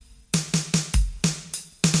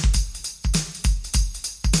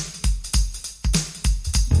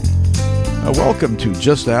Welcome to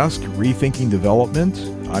Just Ask Rethinking Development.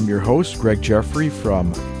 I'm your host, Greg Jeffrey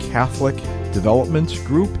from Catholic Development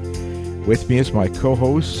Group. With me is my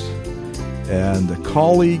co-host and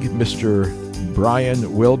colleague, Mr.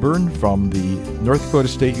 Brian Wilburn from the North Dakota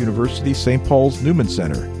State University St. Paul's Newman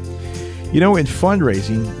Center. You know, in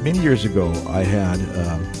fundraising, many years ago, I had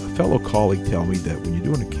a fellow colleague tell me that when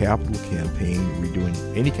you're doing a capital campaign, or you're doing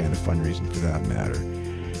any kind of fundraising for that matter,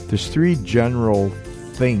 there's three general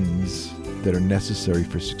things that are necessary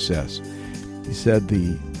for success. He said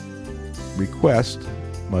the request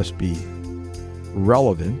must be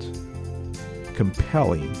relevant,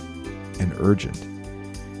 compelling, and urgent.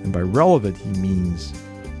 And by relevant, he means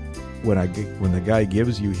when the guy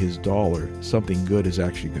gives you his dollar, something good is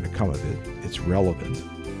actually going to come of it. It's relevant.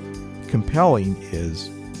 Compelling is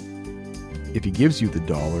if he gives you the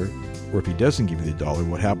dollar, or if he doesn't give you the dollar,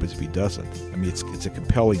 what happens if he doesn't? I mean, it's a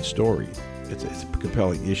compelling story. It's a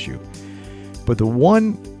compelling issue. But the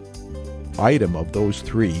one item of those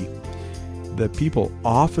three that people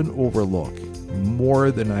often overlook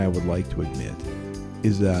more than I would like to admit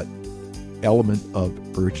is that element of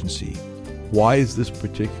urgency. Why is this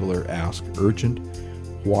particular ask urgent?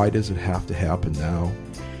 Why does it have to happen now?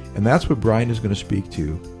 And that's what Brian is going to speak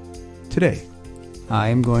to today. I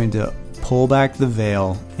am going to pull back the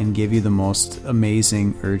veil and give you the most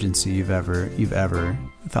amazing urgency you've ever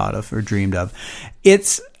thought of or dreamed of.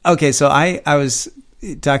 It's okay. So I was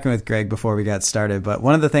talking with Greg before we got started, but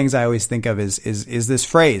one of the things I always think of is this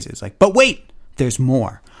phrase. It's like, but wait, there's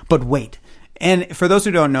more, but wait. And for those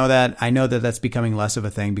who don't know that, I know that that's becoming less of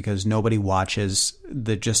a thing because nobody watches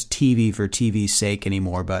the just TV for TV's sake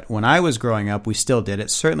anymore. But when I was growing up, we still did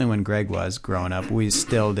it. Certainly when Greg was growing up, we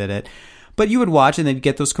still did it. But you would watch and they'd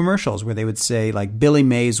get those commercials where they would say, like, Billy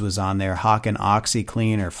Mays was on there hawking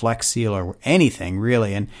OxyClean or Flex Seal or anything,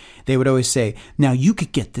 really. And they would always say, now you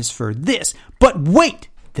could get this for this, but wait,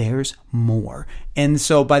 there's more. And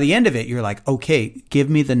so by the end of it, you're like, okay, give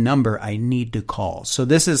me the number I need to call. So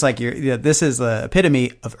this is like this is the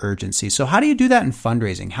epitome of urgency. So how do you do that in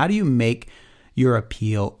fundraising? How do you make your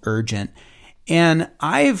appeal urgent? And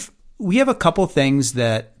we have a couple things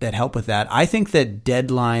that help with that. I think that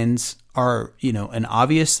deadlines are, an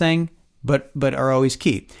obvious thing, but are always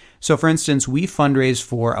key. So for instance, we fundraise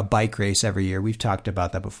for a bike race every year. We've talked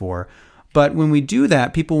about that before. But when we do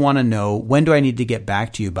that, people want to know, when do I need to get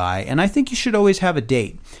back to you by? And I think you should always have a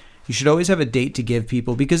date. You should always have a date to give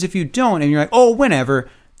people, because if you don't and you're like, oh, whenever,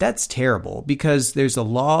 that's terrible, because there's a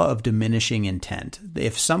law of diminishing intent.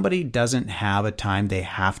 If somebody doesn't have a time, they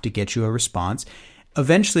have to get you a response.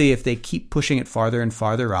 Eventually, if they keep pushing it farther and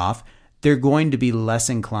farther off, they're going to be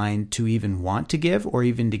less inclined to even want to give, or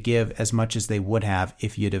even to give as much as they would have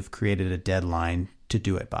if you'd have created a deadline to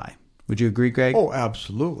do it by. Would you agree, Greg? Oh,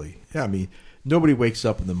 absolutely. Yeah, I mean, nobody wakes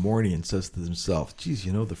up in the morning and says to themselves, geez,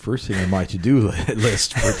 the first thing on my to-do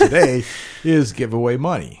list for today is give away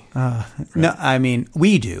money. Right? No, I mean,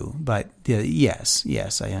 we do, but yes,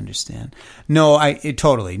 I understand. No,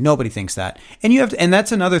 totally. Nobody thinks that. And and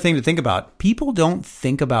that's another thing to think about. People don't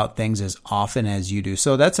think about things as often as you do.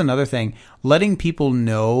 So that's another thing. Letting people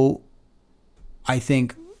know, I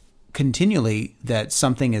think, continually that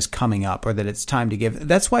something is coming up or that it's time to give.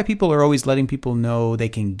 That's why people are always letting people know they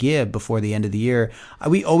can give before the end of the year.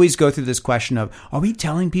 We always go through this question of, are we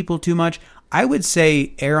telling people too much? I would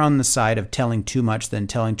say err on the side of telling too much than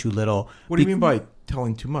telling too little. What do you mean by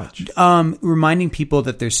telling too much? Reminding people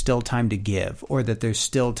that there's still time to give, or that there's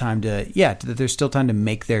still time that there's still time to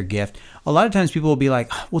make their gift. A lot of times people will be like,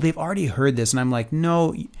 well, they've already heard this. And I'm like,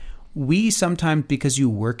 no, we sometimes, because you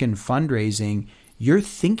work in fundraising, you're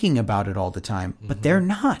thinking about it all the time, but they're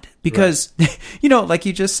not, because, right. Like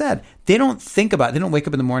you just said, they don't think about it. They don't wake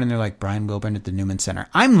up in the morning and they're like, Brian Wilburn at the Newman Center.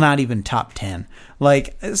 I'm not even top 10.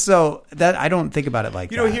 So that I don't think about it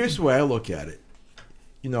like that. Here's the way I look at it.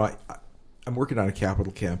 I'm working on a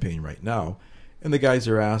capital campaign right now, and the guys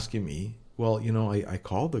are asking me, well, I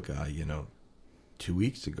called the guy, 2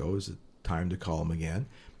 weeks ago. Is it time to call him again?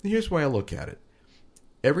 And here's the way I look at it.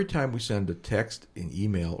 Every time we send a text, an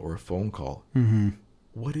email, or a phone call,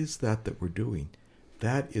 what is that we're doing?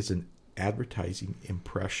 That is an advertising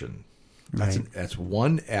impression. That's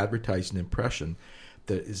one advertising impression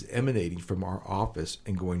that is emanating from our office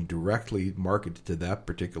and going directly marketed to that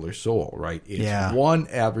particular soul, right? It's one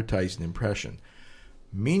advertising impression.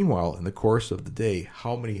 Meanwhile, in the course of the day,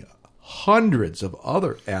 how many hundreds of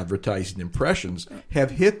other advertising impressions have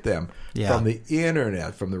hit them from the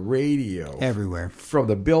internet, from the radio, everywhere, from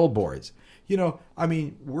the billboards.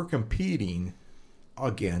 We're competing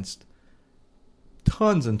against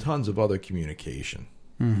tons and tons of other communication.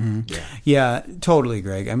 Yeah, totally,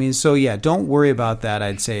 Greg. I mean, so yeah, don't worry about that.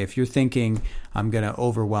 I'd say if you're thinking I'm going to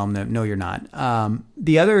overwhelm them, no, you're not.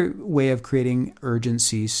 The other way of creating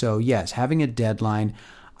urgency, so yes, having a deadline.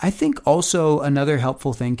 I think also another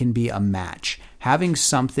helpful thing can be a match. Having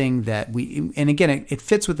something that and again, it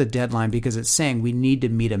fits with the deadline because it's saying we need to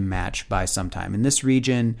meet a match by sometime. In this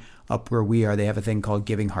region up where we are, they have a thing called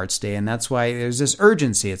Giving Hearts Day, and that's why there's this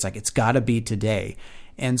urgency. It's like, it's got to be today.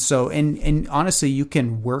 And so, and honestly, you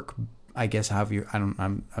can work, I guess, however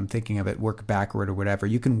I'm thinking of it, work backward or whatever.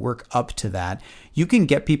 You can work up to that. You can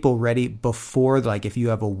get people ready before, like if you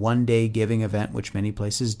have a 1-day giving event, which many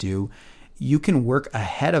places do, you can work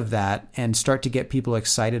ahead of that and start to get people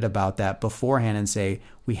excited about that beforehand and say,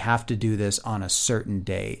 we have to do this on a certain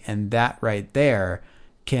day. And that right there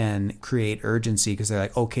can create urgency because they're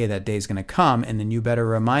like, okay, that day's going to come. And then you better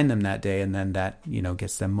remind them that day. And then that,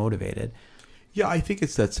 gets them motivated. Yeah, I think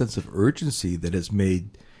it's that sense of urgency that has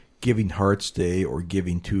made Giving Hearts Day or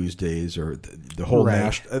Giving Tuesdays or the whole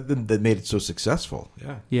that made it so successful.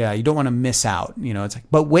 Yeah, you don't want to miss out. It's like,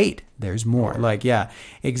 but wait, there's more. Like, yeah,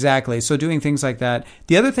 exactly. So doing things like that.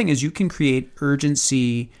 The other thing is you can create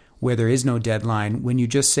urgency where there is no deadline when you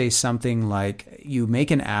just say something like you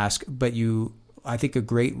make an ask, but I think a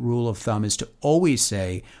great rule of thumb is to always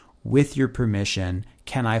say, with your permission,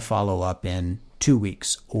 can I follow up in 2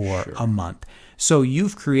 weeks or a month? So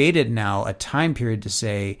you've created now a time period to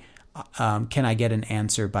say, can I get an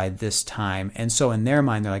answer by this time? And so in their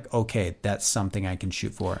mind, they're like, okay, that's something I can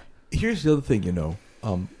shoot for. Here's the other thing,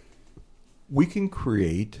 we can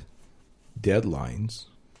create deadlines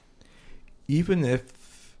even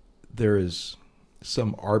if there is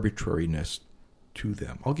some arbitrariness to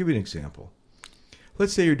them. I'll give you an example.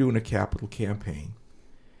 Let's say you're doing a capital campaign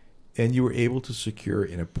and you were able to secure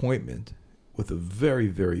an appointment with a very,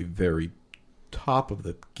 very, very top of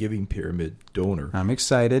the giving pyramid donor. I'm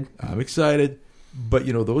excited. But,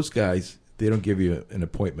 those guys, they don't give you an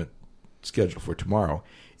appointment scheduled for tomorrow.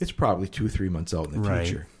 It's probably 2-3 months out in the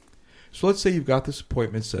future. So let's say you've got this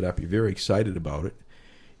appointment set up. You're very excited about it.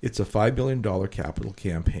 It's a $5 million capital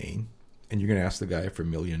campaign, and you're going to ask the guy for $1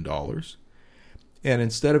 million. And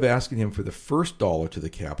instead of asking him for the first dollar to the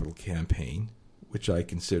capital campaign, which I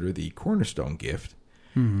consider the cornerstone gift,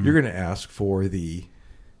 you're going to ask for the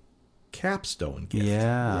capstone gift.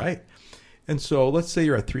 Yeah. Right? And so let's say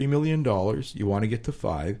you're at $3 million. You want to get to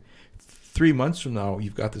 5. 3 months from now,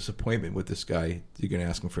 you've got this appointment with this guy. You're going to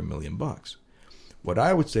ask him for $1 million. What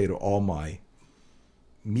I would say to all my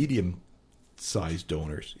medium-sized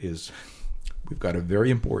donors is we've got a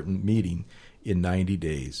very important meeting in 90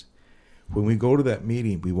 days. When we go to that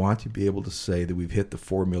meeting, we want to be able to say that we've hit the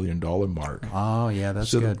 $4 million mark. Oh, yeah,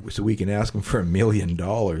 that's good. So we can ask them for $1 million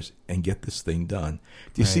and get this thing done.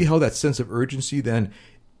 Do you see how that sense of urgency then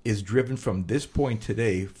is driven from this point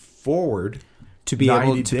today forward to be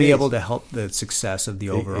able to help the success of the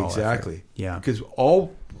overall exactly effort. Yeah, because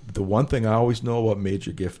the one thing I always know about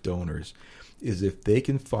major gift donors is if they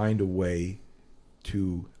can find a way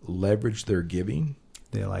to leverage their giving,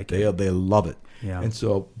 they love it. Yeah. And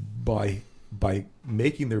so by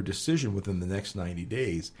making their decision within the next 90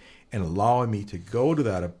 days and allowing me to go to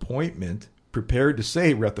that appointment prepared to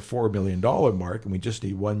say we're at the $4 million mark and we just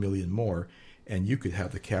need $1 million more, and you could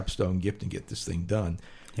have the capstone gift and get this thing done.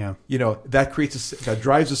 Yeah. That that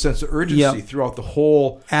drives a sense of urgency throughout the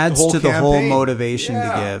whole adds to campaign. The whole motivation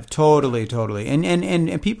to give. Totally.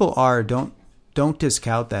 And people don't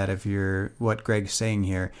discount that if you're what Greg's saying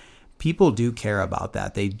here. People do care about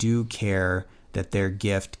that. They do care that their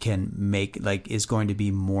gift is going to be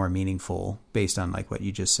more meaningful based on like what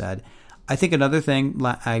you just said. I think another thing,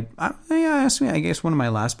 I guess one of my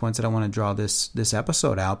last points that I want to draw this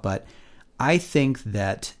episode out, but I think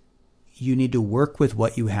that you need to work with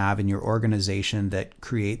what you have in your organization that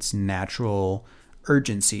creates natural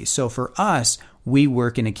urgency. So for us, we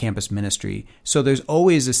work in a campus ministry. So there's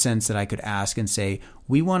always a sense that I could ask and say,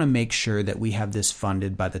 we want to make sure that we have this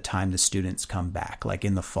funded by the time the students come back, like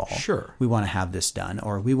in the fall. Sure. We want to have this done,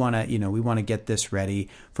 or we want to get this ready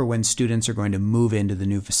for when students are going to move into the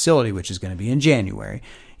new facility, which is going to be in January.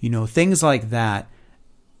 Things like that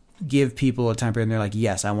give people a time period and they're like,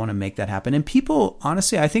 yes, I want to make that happen. And people,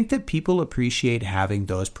 honestly, I think that people appreciate having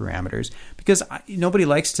those parameters because nobody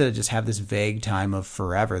likes to just have this vague time of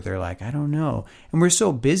forever. They're like, I don't know. And we're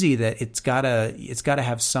so busy that it's gotta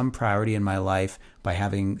have some priority in my life by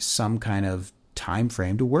having some kind of time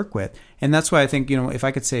frame to work with. And that's why I think, if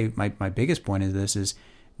I could say my biggest point of this is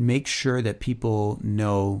make sure that people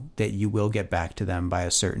know that you will get back to them by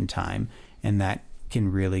a certain time. And that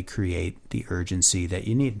can really create the urgency that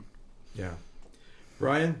you need. Yeah.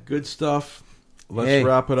 Brian, good stuff. Let's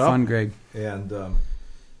wrap it up. Fun, Greg. And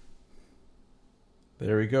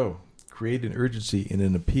There we go. Create an urgency in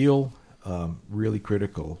an appeal, really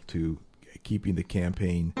critical to keeping the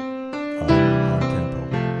campaign on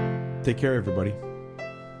tempo. Take care, everybody.